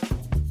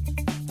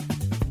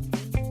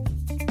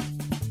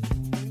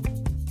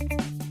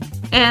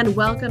And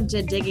welcome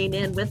to Digging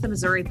In with the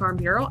Missouri Farm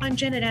Bureau. I'm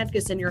Janet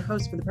Adkison, your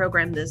host for the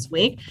program this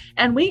week,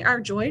 and we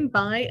are joined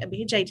by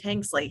BJ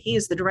Tanksley. He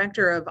is the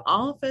director of the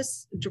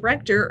Office of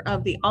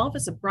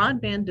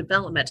Broadband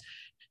Development.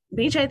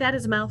 BJ, that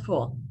is a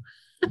mouthful.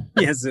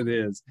 Yes, it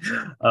is.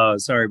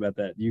 Sorry about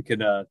that. You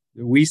can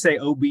we say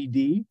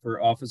OBD for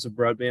Office of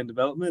Broadband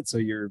Development, so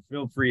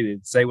feel free to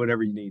say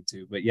whatever you need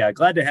to. But yeah,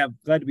 glad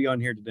to be on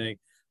here today.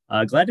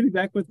 Glad to be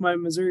back with my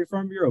Missouri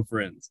Farm Bureau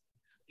friends.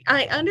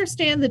 I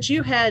understand that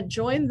you had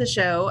joined the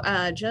show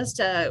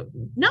just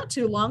not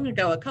too long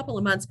ago, a couple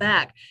of months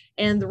back.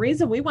 And the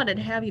reason we wanted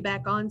to have you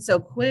back on so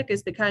quick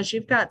is because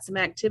you've got some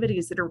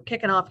activities that are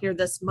kicking off here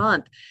this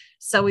month.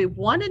 So we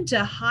wanted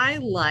to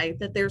highlight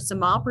that there's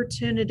some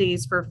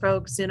opportunities for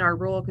folks in our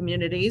rural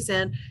communities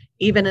and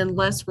even in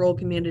less rural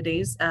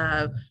communities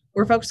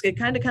where folks could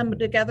kind of come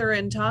together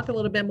and talk a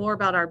little bit more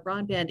about our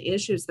broadband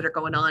issues that are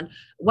going on.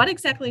 What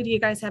exactly do you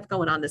guys have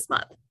going on this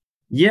month?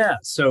 Yeah.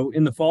 So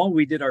in the fall,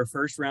 we did our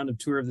first round of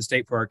tour of the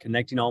state for our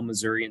Connecting All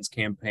Missourians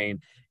campaign.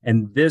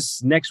 And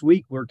this next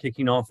week, we're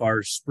kicking off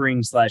our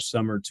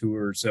spring/summer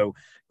tour. So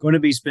going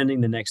to be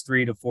spending the next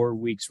 3 to 4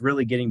 weeks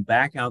really getting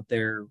back out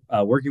there,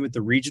 working with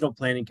the regional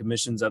planning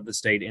commissions of the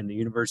state and the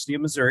University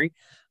of Missouri,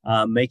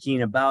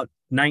 making about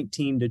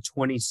 19 to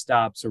 20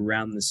 stops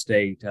around the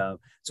state.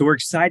 So we're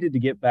excited to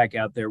get back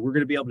out there. We're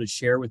going to be able to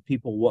share with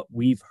people what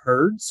we've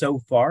heard so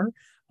far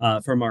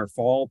from our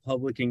fall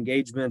public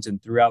engagement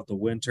and throughout the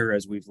winter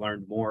as we've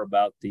learned more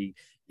about the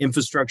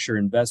Infrastructure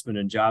Investment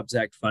and Jobs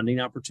Act funding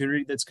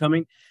opportunity that's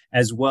coming,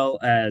 as well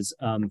as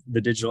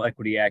the Digital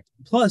Equity Act.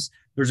 Plus,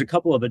 there's a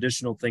couple of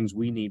additional things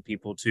we need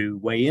people to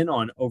weigh in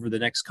on over the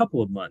next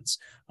couple of months.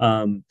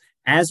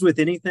 As with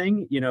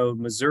anything,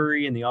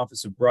 Missouri and the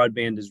Office of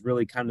Broadband is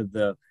really kind of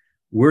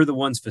we're the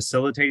ones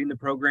facilitating the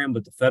program,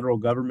 but the federal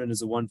government is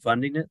the one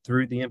funding it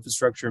through the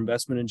Infrastructure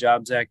Investment and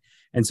Jobs Act.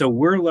 And so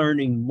we're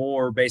learning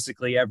more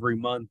basically every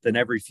month and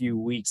every few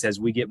weeks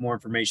as we get more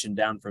information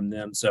down from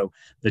them. So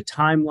the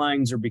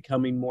timelines are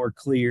becoming more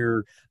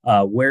clear.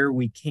 Where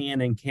we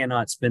can and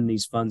cannot spend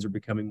these funds are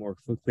becoming more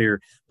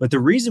clear. But the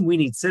reason we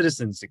need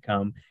citizens to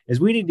come is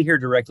we need to hear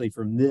directly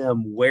from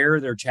them where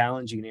their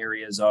challenging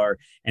areas are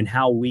and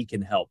how we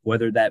can help,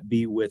 whether that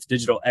be with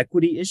digital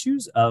equity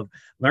issues of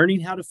learning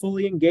how to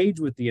fully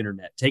engage with the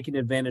internet, taking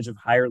advantage of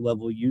higher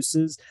level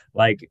uses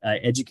like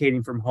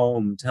educating from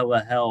home,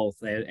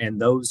 telehealth,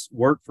 and those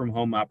work from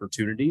home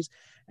opportunities,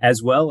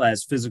 as well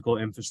as physical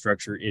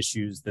infrastructure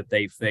issues that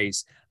they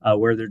face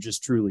where there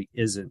just truly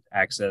isn't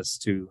access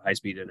to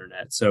high-speed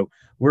internet. So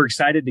we're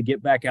excited to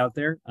get back out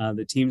there.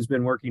 The team's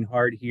been working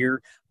hard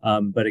here,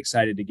 but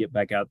excited to get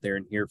back out there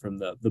and hear from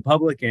the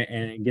public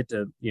and get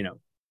to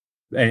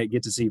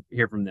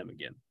hear from them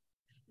again.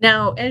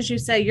 Now, as you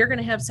say, you're going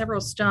to have several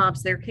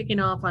stops. They're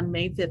kicking off on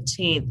May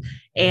 15th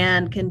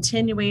and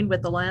continuing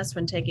with the last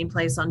one taking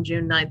place on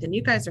June 9th. And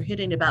you guys are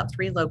hitting about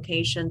 3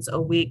 locations a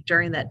week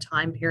during that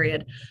time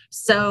period.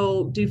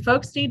 So do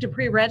folks need to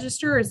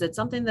pre-register? Or is it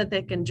something that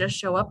they can just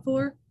show up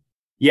for?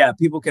 Yeah,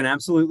 people can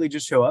absolutely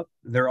just show up.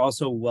 They're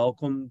also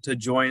welcome to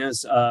join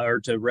us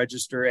or to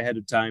register ahead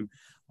of time.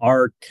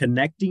 Our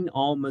Connecting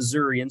All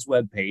Missourians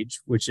webpage,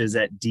 which is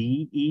at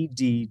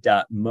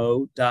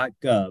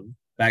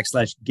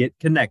ded.mo.gov/get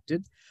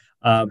connected,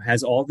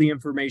 has all the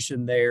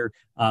information there.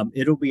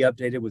 It'll be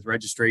updated with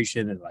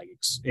registration and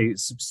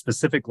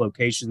specific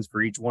locations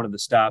for each one of the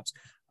stops.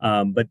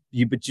 But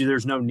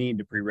there's no need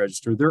to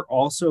pre-register. There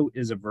also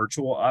is a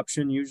virtual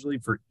option usually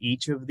for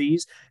each of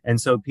these. And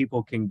so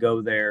people can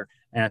go there.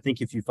 And I think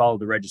if you follow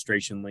the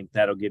registration link,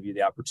 that'll give you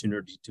the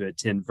opportunity to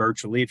attend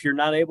virtually. If you're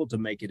not able to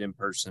make it in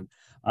person,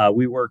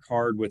 we work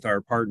hard with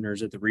our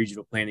partners at the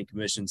regional planning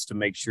commissions to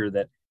make sure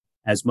that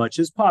as much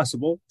as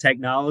possible,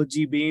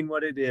 technology being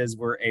what it is,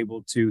 we're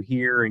able to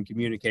hear and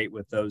communicate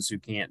with those who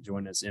can't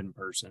join us in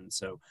person.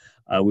 So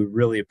we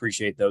really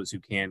appreciate those who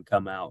can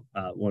come out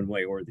one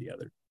way or the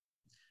other.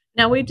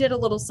 Now, we did a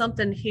little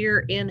something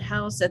here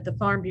in-house at the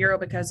Farm Bureau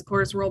because, of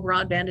course, rural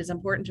broadband is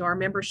important to our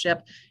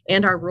membership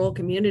and our rural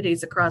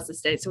communities across the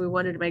state. So we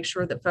wanted to make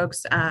sure that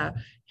folks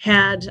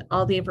had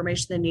all the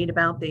information they need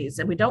about these.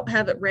 And we don't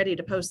have it ready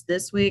to post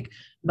this week,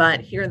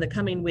 but here in the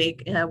coming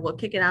week, we'll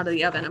kick it out of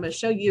the oven. I'm going to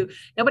show you.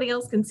 Nobody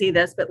else can see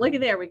this, but look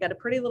at there. We got a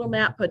pretty little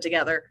map put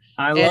together.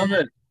 I love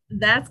it.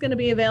 That's going to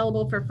be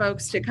available for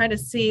folks to kind of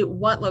see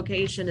what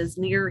location is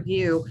near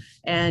you,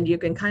 and you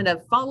can kind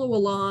of follow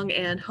along,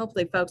 and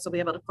hopefully folks will be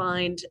able to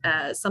find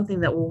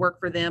something that will work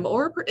for them,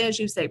 or as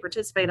you say,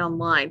 participate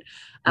online.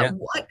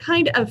 What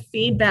kind of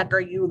feedback are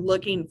you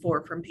looking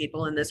for from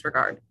people in this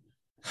regard?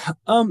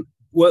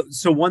 Well,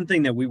 so one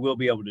thing that we will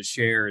be able to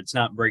share, it's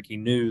not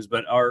breaking news,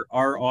 but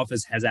our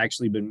office has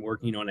actually been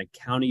working on a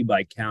county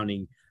by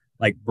county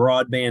like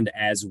broadband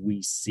as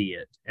we see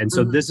it. And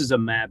so this is a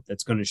map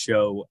that's going to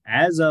show,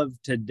 as of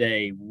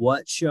today,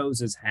 what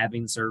shows as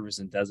having service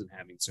and doesn't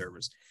having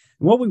service.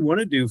 And what we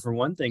want to do, for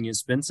one thing, is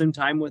spend some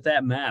time with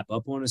that map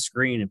up on a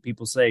screen and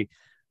people say,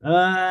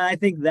 I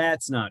think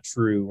that's not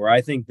true, or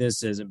I think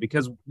this isn't,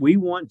 because we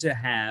want to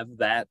have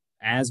that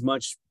as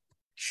much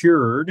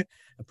cured,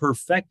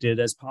 perfected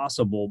as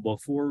possible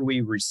before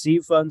we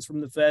receive funds from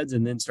the feds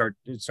and then start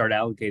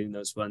allocating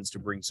those funds to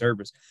bring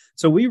service.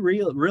 So we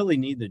really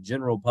need the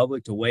general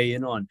public to weigh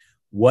in on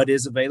what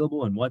is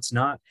available and what's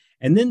not.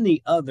 And then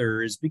the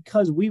other is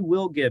because we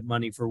will get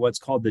money for what's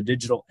called the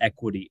Digital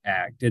Equity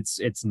Act.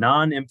 It's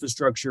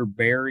non-infrastructure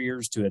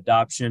barriers to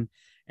adoption.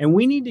 And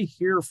we need to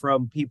hear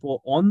from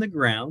people on the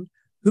ground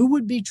who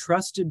would be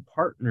trusted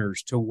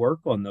partners to work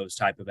on those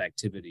type of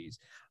activities.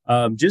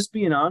 Just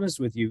being honest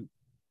with you,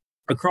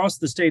 across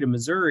the state of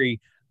Missouri,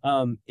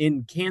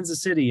 in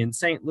Kansas City, in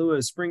St.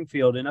 Louis,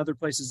 Springfield, and other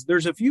places,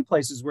 there's a few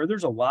places where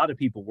there's a lot of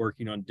people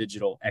working on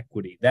digital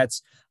equity.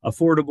 That's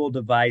affordable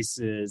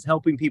devices,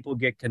 helping people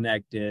get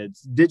connected,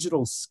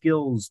 digital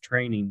skills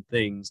training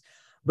things.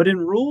 But in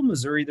rural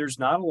Missouri, there's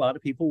not a lot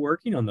of people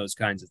working on those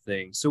kinds of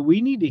things. So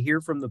we need to hear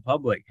from the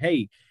public.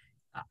 Hey,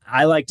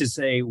 I like to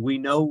say we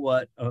know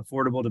what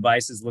affordable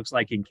devices looks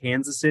like in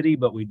Kansas City,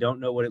 but we don't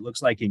know what it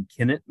looks like in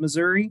Kennett,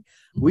 Missouri.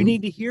 Mm-hmm. We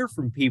need to hear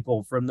from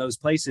people from those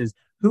places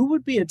who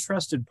would be a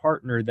trusted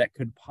partner that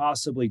could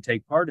possibly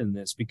take part in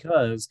this,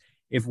 because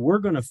if we're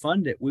going to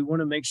fund it, we want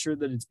to make sure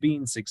that it's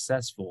being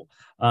successful.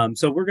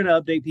 So we're going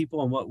to update people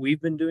on what we've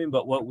been doing,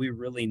 but what we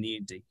really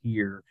need to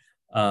hear.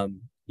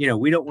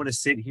 We don't want to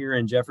sit here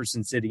in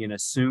Jefferson City and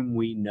assume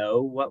we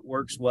know what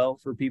works well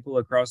for people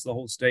across the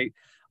whole state.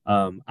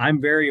 I'm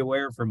very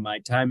aware from my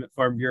time at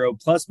Farm Bureau,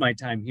 plus my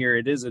time here,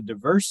 it is a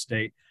diverse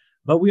state,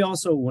 but we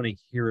also want to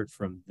hear it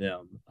from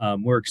them.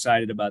 We're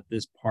excited about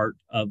this part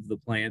of the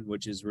plan,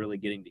 which is really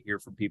getting to hear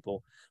from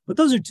people. But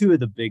those are two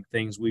of the big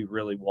things we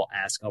really will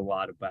ask a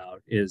lot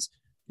about is,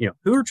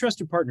 who are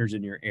trusted partners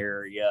in your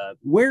area?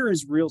 Where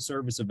is real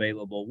service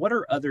available? What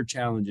are other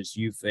challenges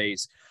you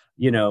face?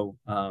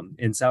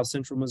 In South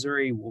Central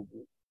Missouri,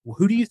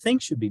 who do you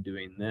think should be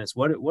doing this?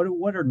 What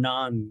are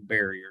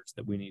non-barriers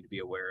that we need to be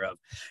aware of?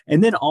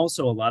 And then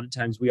also a lot of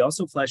times we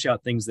also flesh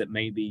out things that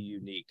may be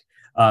unique.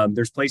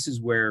 There's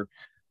places where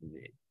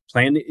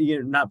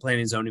not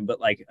planning and zoning,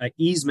 but like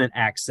easement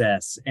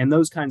access and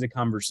those kinds of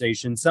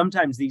conversations.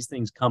 Sometimes these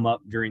things come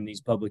up during these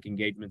public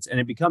engagements, and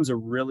it becomes a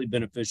really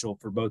beneficial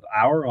for both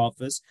our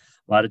office.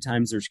 A lot of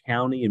times there's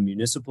county and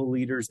municipal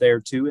leaders there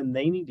too, and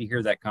they need to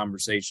hear that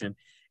conversation.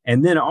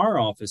 And then our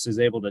office is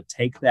able to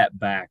take that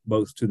back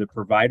both to the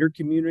provider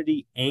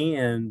community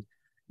and,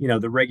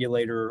 the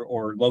regulator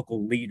or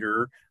local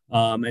leader,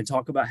 and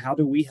talk about how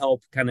do we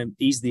help kind of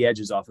ease the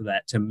edges off of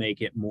that to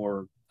make it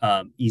more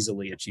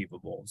easily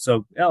achievable.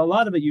 So a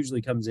lot of it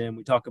usually comes in.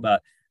 We talk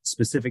about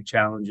specific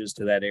challenges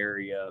to that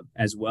area,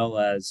 as well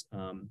as,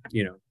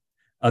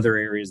 other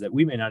areas that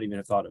we may not even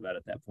have thought about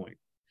at that point.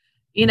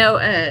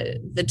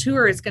 The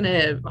tour is going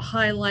to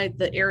highlight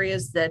the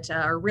areas that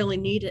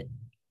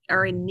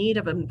are in need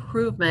of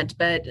improvement.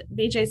 But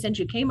BJ, since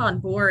you came on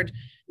board,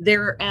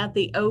 they're at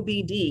the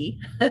OBD.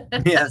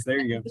 Yes, there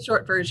you go. The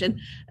short version.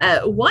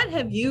 What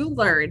have you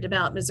learned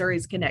about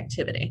Missouri's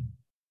connectivity?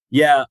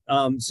 Yeah,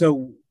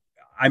 so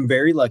I'm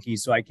very lucky.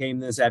 So I came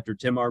this after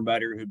Tim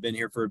Arbeiter, who'd been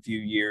here for a few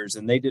years,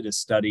 and they did a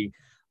study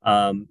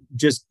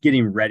just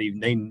getting ready.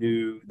 They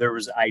knew there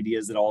was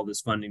ideas that all this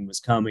funding was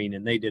coming,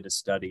 and they did a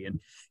study. And,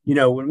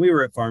 when we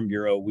were at Farm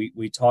Bureau,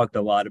 we talked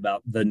a lot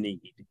about the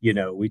need.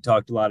 We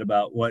talked a lot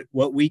about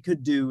what we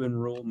could do in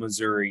rural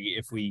Missouri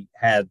if we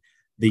had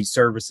the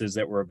services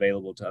that were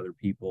available to other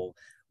people.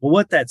 Well,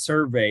 what that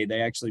survey,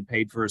 they actually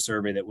paid for a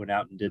survey that went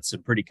out and did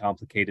some pretty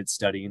complicated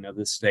studying of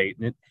the state.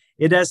 And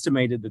it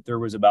estimated that there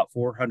was about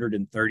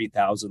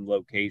 430,000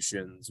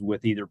 locations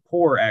with either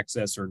poor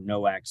access or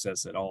no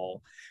access at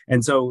all.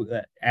 And so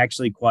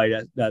actually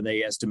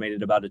they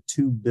estimated about a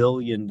 $2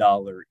 billion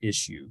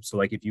issue. So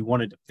like if you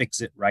wanted to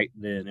fix it right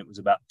then, it was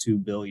about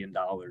 $2 billion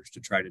to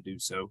try to do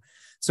so.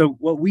 So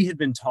what we had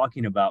been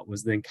talking about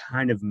was then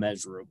kind of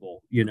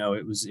measurable.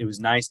 It was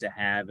nice to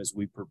have as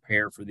we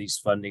prepare for these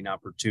funding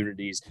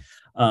opportunities.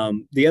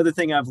 The other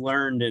thing I've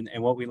learned and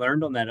what we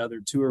learned on that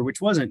other tour,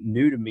 which wasn't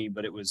new to me,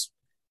 but it was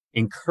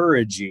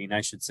encouraging,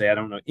 I should say,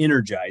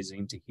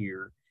 energizing to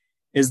hear,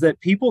 is that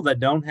people that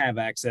don't have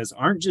access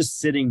aren't just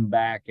sitting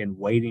back and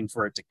waiting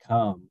for it to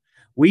come.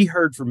 We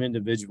heard from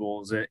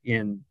individuals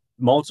in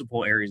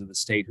multiple areas of the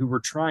state who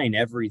were trying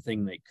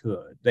everything they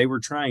could. They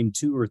were trying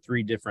 2 or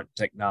 3 different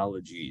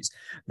technologies.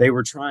 They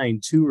were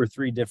trying 2 or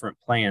 3 different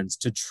plans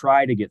to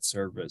try to get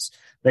service.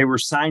 They were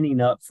signing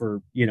up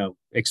for,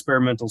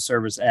 experimental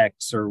service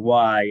X or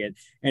Y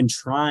and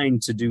trying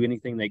to do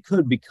anything they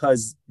could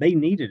because they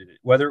needed it,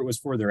 whether it was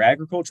for their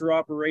agriculture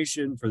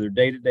operation, for their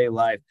day-to-day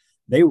life.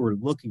 They were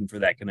looking for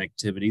that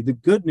connectivity. The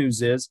good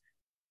news is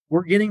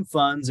we're getting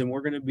funds and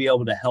we're going to be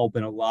able to help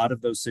in a lot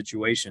of those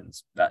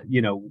situations.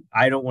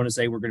 I don't want to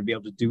say we're going to be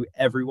able to do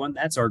everyone.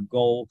 That's our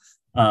goal.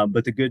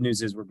 But the good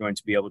news is we're going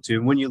to be able to.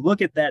 And when you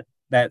look at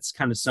that's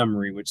kind of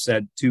summary, which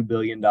said $2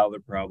 billion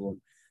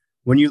problem.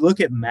 When you look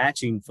at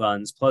matching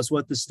funds, plus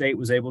what the state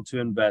was able to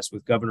invest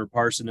with Governor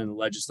Parson and the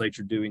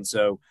legislature doing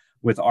so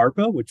with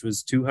ARPA, which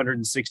was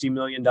 $260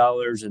 million,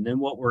 and then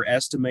what we're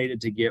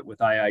estimated to get with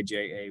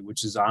IIJA,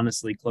 which is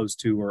honestly close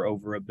to or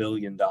over $1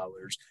 billion.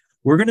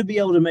 we're going to be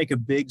able to make a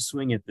big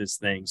swing at this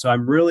thing. So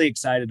I'm really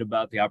excited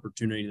about the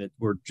opportunity that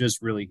we're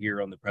just really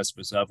here on the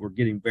precipice of. We're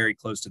getting very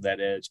close to that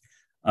edge.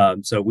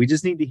 So we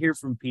just need to hear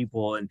from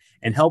people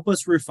and help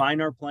us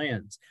refine our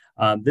plans.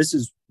 This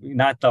is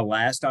not the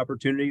last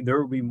opportunity. There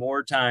will be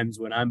more times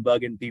when I'm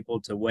bugging people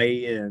to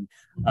weigh in,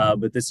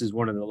 but this is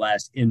one of the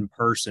last in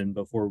person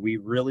before we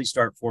really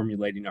start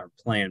formulating our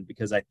plan,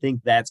 because I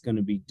think that's going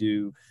to be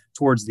due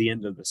towards the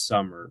end of the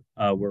summer,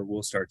 where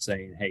we'll start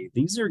saying, hey,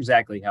 these are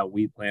exactly how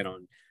we plan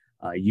on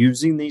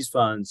using these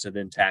funds to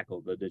then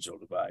tackle the digital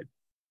divide.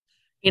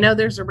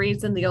 There's a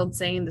reason the old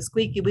saying, the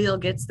squeaky wheel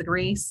gets the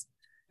grease.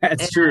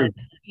 That's true.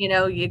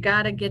 You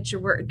got to get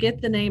your work,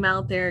 get the name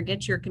out there,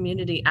 get your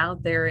community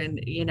out there, and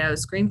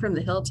scream from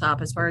the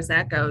hilltop as far as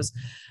that goes.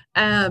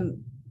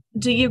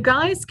 Do you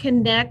guys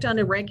connect on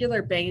a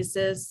regular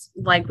basis,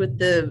 like with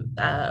the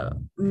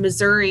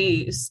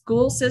Missouri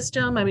school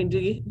system? I mean,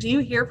 do you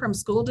hear from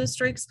school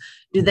districts?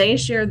 Do they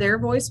share their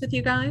voice with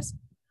you guys?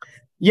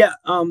 Yeah,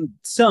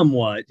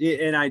 somewhat.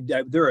 And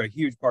they're a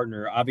huge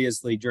partner.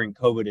 Obviously, during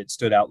COVID, it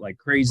stood out like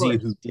crazy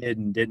who did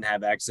and didn't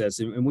have access.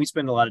 And we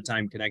spend a lot of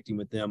time connecting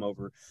with them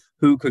over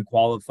who could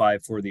qualify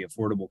for the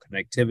Affordable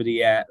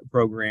Connectivity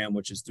Program,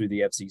 which is through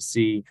the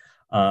FCC.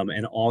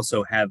 And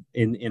also have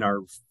in our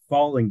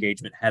fall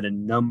engagement had a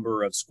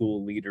number of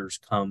school leaders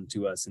come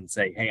to us and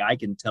say, hey, I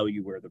can tell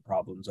you where the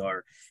problems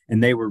are.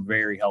 And they were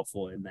very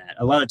helpful in that.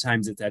 A lot of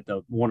times it's at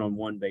the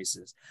one-on-one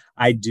basis.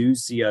 I do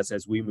see us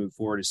as we move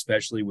forward,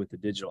 especially with the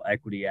Digital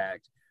Equity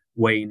Act,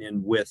 weighing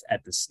in with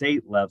at the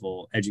state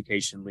level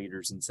education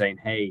leaders and saying,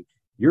 hey,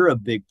 you're a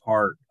big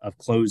part of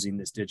closing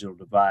this digital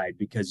divide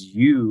because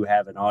you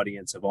have an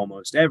audience of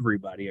almost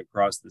everybody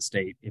across the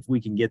state. If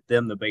we can get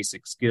them the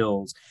basic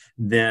skills,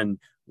 then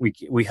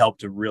we help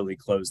to really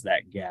close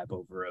that gap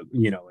over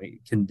a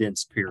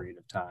condensed period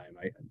of time.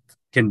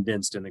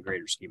 Condensed in the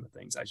greater scheme of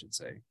things, I should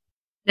say.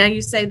 Now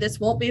you say this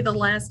won't be the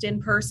last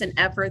in-person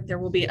effort. There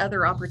will be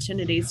other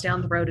opportunities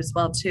down the road as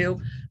well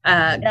too.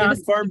 I'm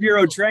Farm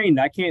Bureau trained.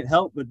 I can't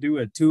help but do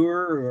a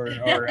tour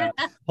or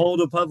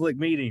hold a public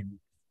meeting.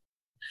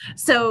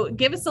 So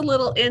give us a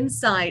little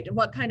insight,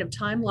 what kind of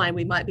timeline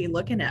we might be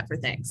looking at for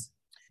things.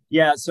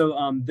 Yeah. So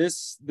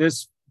this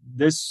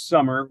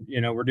summer,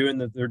 they're doing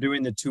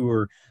the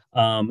tour.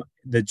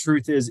 The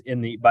truth is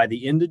by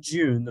the end of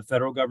June, the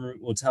federal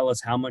government will tell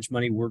us how much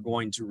money we're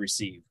going to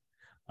receive.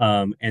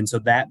 And so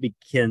that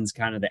begins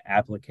kind of the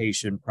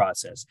application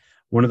process.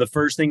 One of the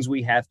first things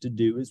we have to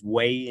do is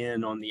weigh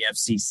in on the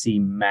FCC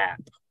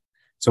map.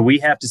 So we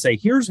have to say,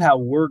 here's how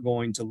we're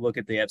going to look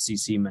at the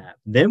FCC map.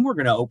 Then we're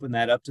going to open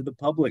that up to the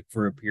public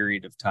for a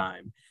period of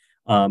time.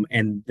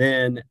 And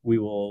then we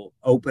will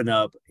open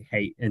up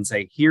and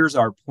say, here's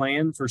our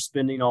plan for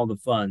spending all the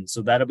funds.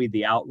 So that'll be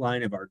the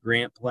outline of our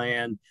grant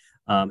plan,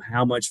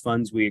 how much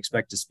funds we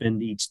expect to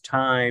spend each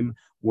time,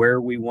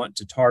 where we want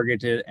to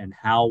target it, and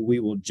how we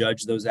will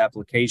judge those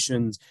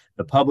applications.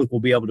 The public will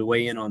be able to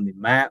weigh in on the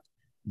map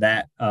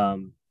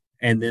and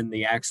then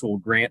the actual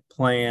grant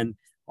plan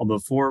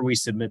before we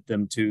submit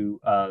them to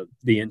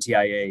the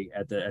NTIA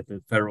at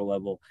the federal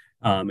level,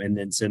 and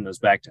then send those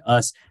back to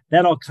us.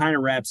 That all kind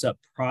of wraps up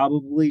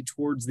probably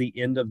towards the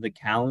end of the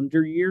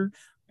calendar year.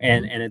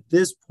 And at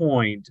this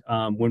point,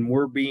 when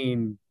we're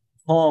being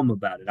calm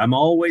about it, I'm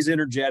always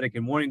energetic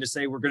and wanting to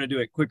say we're going to do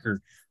it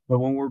quicker. But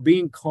when we're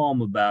being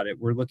calm about it,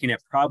 we're looking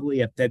at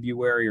probably a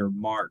February or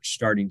March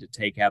starting to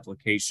take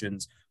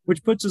applications,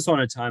 which puts us on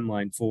a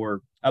timeline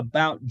for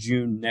about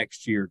June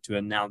next year to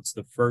announce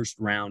the first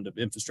round of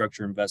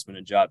Infrastructure Investment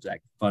and Jobs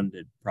Act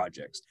funded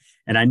projects.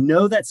 And I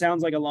know that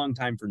sounds like a long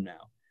time from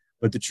now,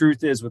 but the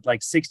truth is, with like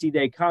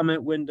 60-day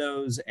comment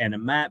windows and a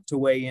map to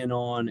weigh in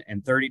on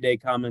and 30-day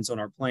comments on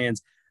our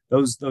plans,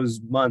 those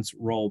months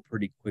roll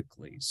pretty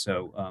quickly.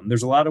 So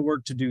there's a lot of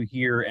work to do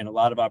here and a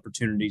lot of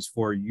opportunities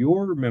for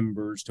your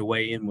members to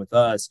weigh in with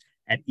us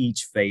at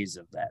each phase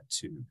of that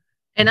too.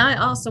 And I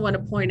also want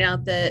to point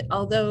out that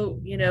although,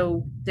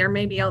 there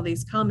may be all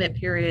these comment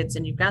periods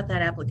and you've got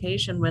that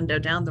application window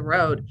down the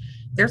road,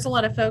 there's a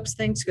lot of folks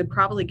think could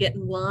probably get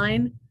in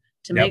line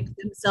to make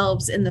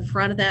themselves in the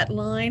front of that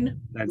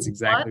line. That's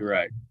exactly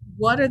right.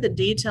 What are the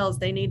details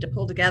they need to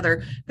pull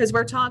together? Because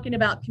we're talking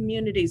about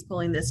communities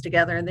pulling this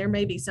together, and there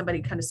may be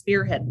somebody kind of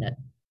spearheading it.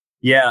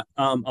 Yeah,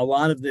 a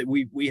lot of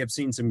we have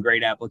seen some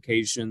great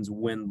applications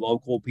when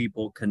local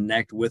people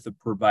connect with a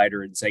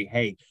provider and say,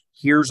 hey,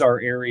 here's our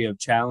area of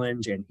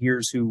challenge and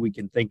here's who we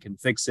can think can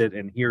fix it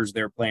and here's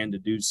their plan to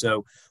do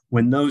so.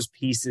 When those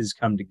pieces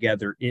come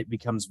together, it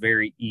becomes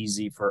very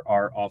easy for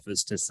our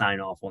office to sign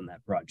off on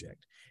that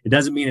project. It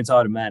doesn't mean it's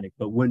automatic,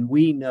 but when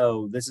we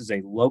know this is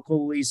a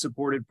locally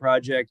supported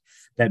project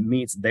that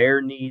meets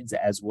their needs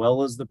as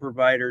well as the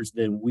providers,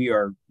 then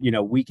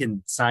we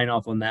can sign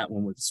off on that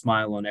one with a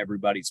smile on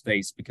everybody's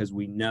face because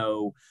we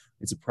know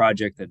it's a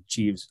project that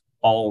achieves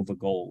all the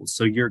goals.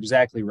 So you're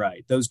exactly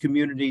right. Those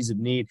communities of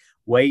need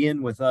weigh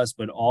in with us,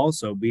 but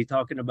also be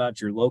talking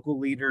about your local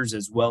leaders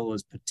as well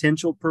as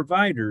potential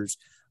providers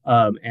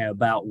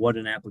about what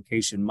an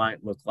application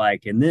might look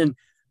like. And then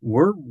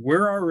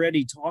we're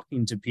already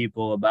talking to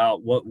people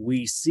about what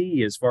we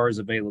see as far as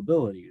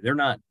availability.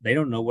 They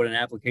don't know what an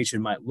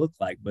application might look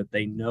like, but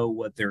they know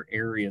what their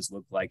areas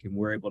look like, and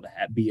we're able to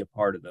be a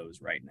part of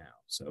those right now.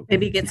 So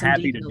Maybe get I'm some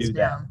happy to details do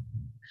that. down.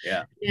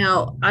 Yeah.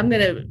 Now, I'm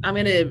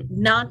gonna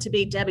not to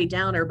be Debbie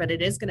Downer, but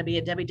it is going to be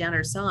a Debbie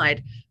Downer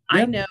side.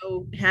 I Yeah.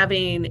 know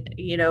having,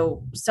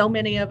 so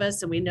many of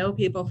us, and we know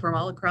people from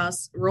all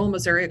across rural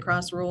Missouri,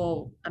 across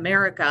rural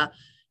America.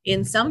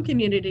 In some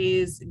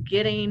communities,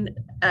 getting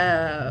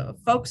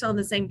folks on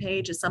the same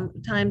page is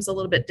sometimes a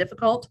little bit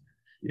difficult.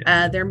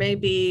 Yeah. There may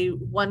be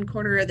one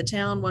corner of the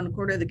town, one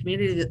corner of the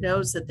community that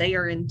knows that they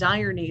are in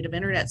dire need of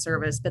internet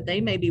service, but they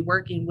may be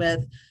working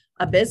with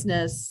a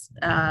business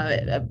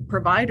a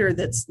provider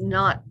that's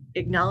not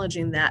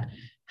acknowledging that.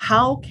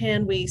 How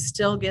can we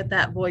still get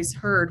that voice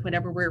heard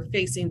whenever we're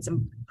facing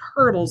some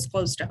hurdles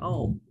close to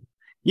home?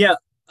 Yeah.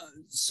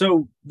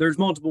 So there's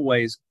multiple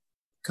ways.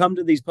 Come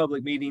to these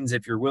public meetings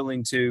if you're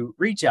willing to.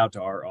 Reach out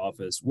to our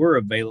office. We're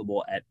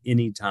available at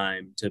any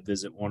time to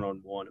visit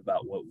one-on-one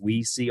about what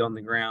we see on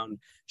the ground.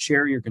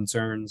 Share your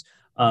concerns.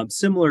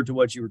 Similar to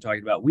what you were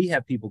talking about, we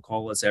have people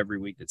call us every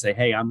week that say,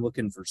 hey, I'm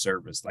looking for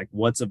service, like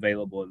what's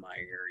available in my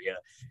area.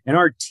 And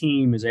our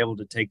team is able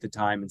to take the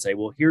time and say,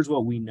 well, here's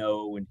what we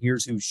know and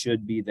here's who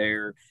should be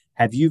there.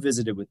 Have you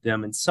visited with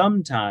them? And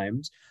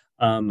sometimes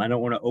I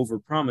don't want to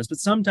overpromise, but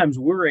sometimes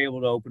we're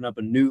able to open up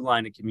a new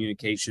line of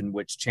communication,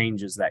 which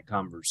changes that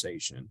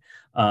conversation.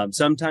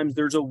 Sometimes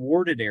there's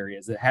awarded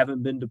areas that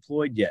haven't been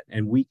deployed yet,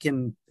 and we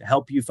can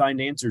help you find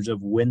answers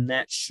of when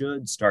that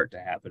should start to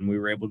happen. We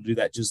were able to do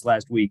that just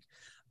last week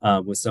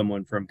with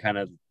someone from kind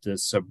of the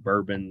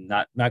suburban,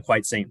 not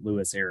quite St.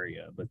 Louis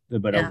area, but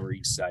Yeah. over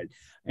east side.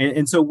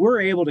 And so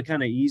we're able to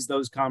kind of ease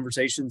those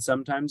conversations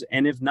sometimes.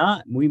 And if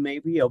not, we may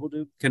be able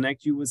to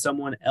connect you with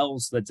someone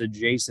else that's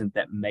adjacent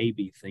that may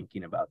be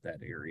thinking about that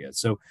area.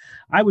 So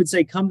I would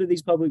say come to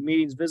these public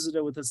meetings, visit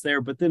with us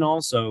there, but then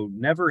also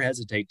never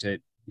hesitate to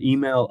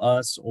email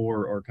us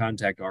or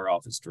contact our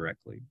office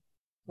directly.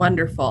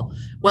 Wonderful.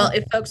 Well,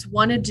 if folks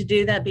wanted to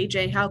do that,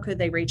 BJ, how could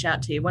they reach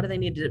out to you? What do they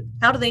need to do?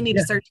 How do they need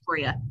to search for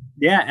you?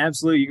 Yeah,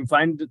 absolutely. You can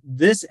find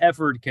this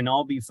effort can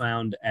all be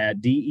found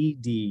at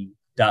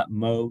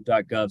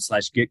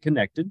ded.mo.gov/get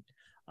connected.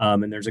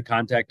 And there's a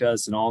contact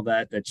us and all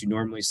that you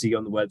normally see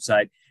on the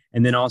website.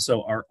 And then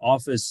also our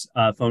office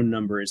phone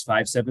number is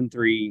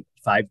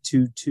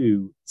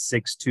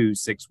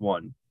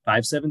 573-522-6261.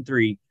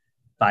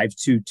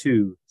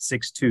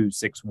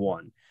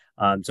 573-522-6261.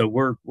 So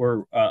we're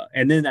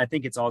and then I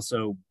think it's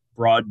also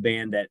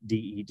broadband at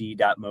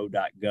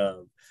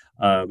ded.mo.gov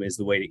is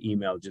the way to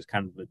email, just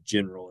kind of the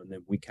general. And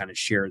then we kind of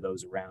share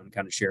those around,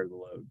 kind of share the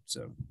load.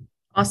 So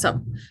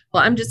awesome.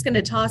 Well, I'm just going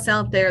to toss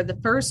out there the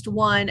first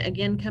one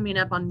again coming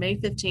up on May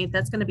 15th.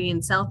 That's going to be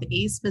in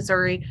Southeast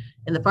Missouri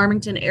in the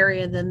Farmington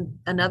area. Then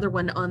another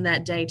one on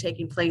that day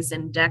taking place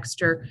in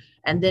Dexter.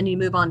 And then you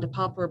move on to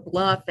Poplar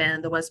Bluff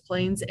and the West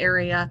Plains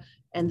area.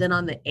 And then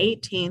on the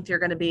 18th, you're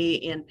going to be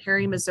in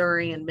Perry,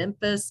 Missouri and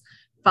Memphis,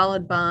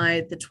 followed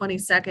by the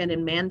 22nd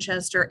in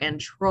Manchester and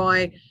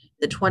Troy,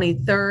 the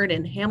 23rd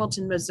in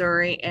Hamilton,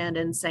 Missouri and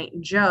in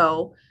St.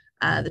 Joe,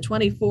 the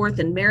 24th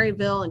in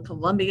Maryville and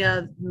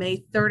Columbia, May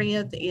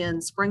 30th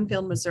in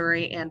Springfield,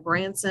 Missouri and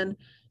Branson,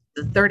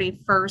 the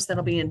 31st,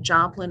 that'll be in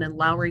Joplin and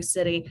Lowry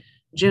City,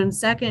 June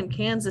 2nd,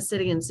 Kansas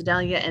City and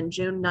Sedalia, and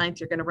June 9th,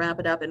 you're going to wrap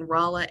it up in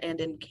Rolla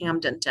and in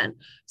Camdenton.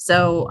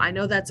 So I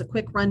know that's a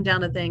quick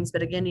rundown of things,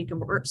 but again, you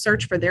can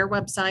search for their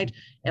website,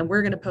 and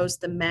we're going to post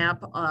the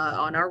map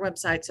on our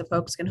website so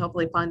folks can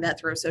hopefully find that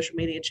through our social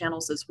media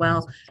channels as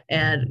well.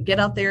 And get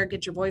out there,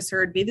 get your voice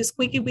heard, be the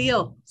squeaky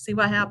wheel, see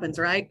what happens,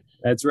 right?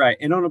 That's right.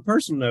 And on a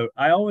personal note,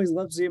 I always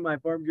love seeing my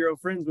Farm Bureau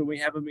friends when we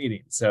have a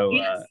meeting. So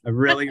Yes. I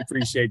really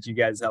appreciate you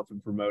guys helping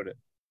promote it.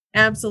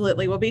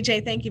 Absolutely. Well,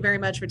 BJ, thank you very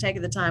much for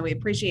taking the time. We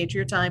appreciate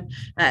your time.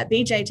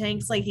 BJ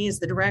Tanksley, he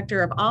is the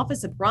Director of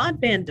Office of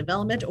Broadband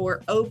Development,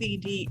 or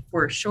OBD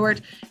for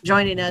short,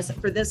 joining us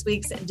for this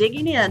week's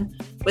Digging In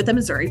with the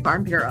Missouri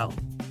Farm Bureau.